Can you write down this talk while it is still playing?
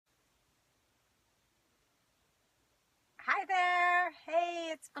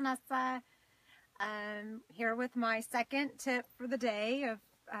it's Vanessa. Here with my second tip for the day of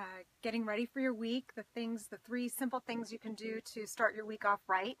getting ready for your week. The 3 simple things you can do to start your week off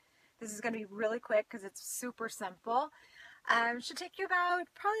right. This is going to be really quick because it's super simple. It should take you about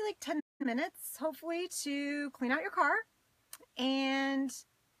probably like 10 minutes, hopefully, to clean out your car and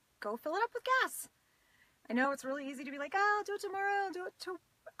go fill it up with gas. I know it's really easy to be like, oh, I'll do it tomorrow, I'll do it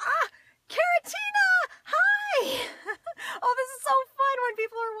Caratina! Hi! Oh, this is so fun when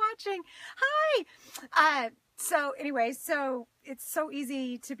people are watching. Hi! So it's so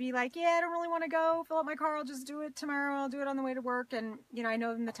easy to be like, yeah, I don't really want to go fill up my car. I'll just do it tomorrow. I'll do it on the way to work. And, you know, I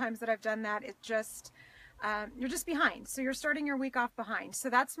know in the times that I've done that, it just, you're just behind. So you're starting your week off behind. So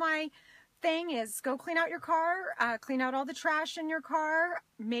that's my thing is go clean out your car, clean out all the trash in your car.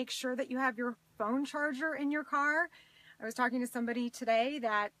 Make sure that you have your phone charger in your car. I was talking to somebody today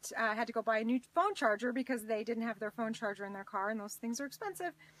that had to go buy a new phone charger because they didn't have their phone charger in their car, and those things are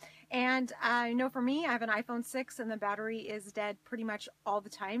expensive. And I know for me, I have an iPhone 6 and the battery is dead pretty much all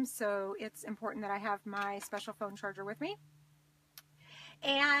the time, so it's important that I have my special phone charger with me.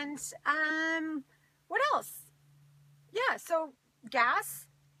 And what else? Yeah, so gas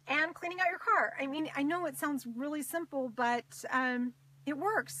and cleaning out your car. I mean, I know it sounds really simple, but it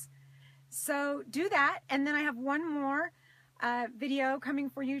works. So do that, and then I have one more video coming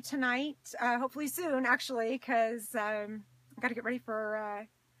for you tonight, hopefully soon actually, because I've got to get ready for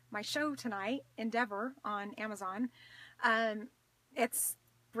my show tonight, Endeavor, on Amazon. It's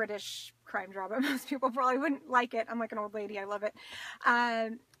British crime drama. Most people probably wouldn't like it. I'm like an old lady. I love it.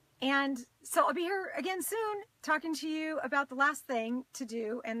 And so I'll be here again soon talking to you about the last thing to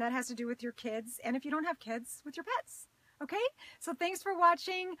do, and that has to do with your kids, and if you don't have kids, with your pets. Okay, so thanks for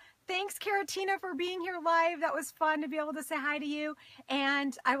watching. Thanks, Caratina, for being here live. That was fun to be able to say hi to you.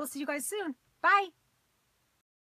 And I will see you guys soon. Bye.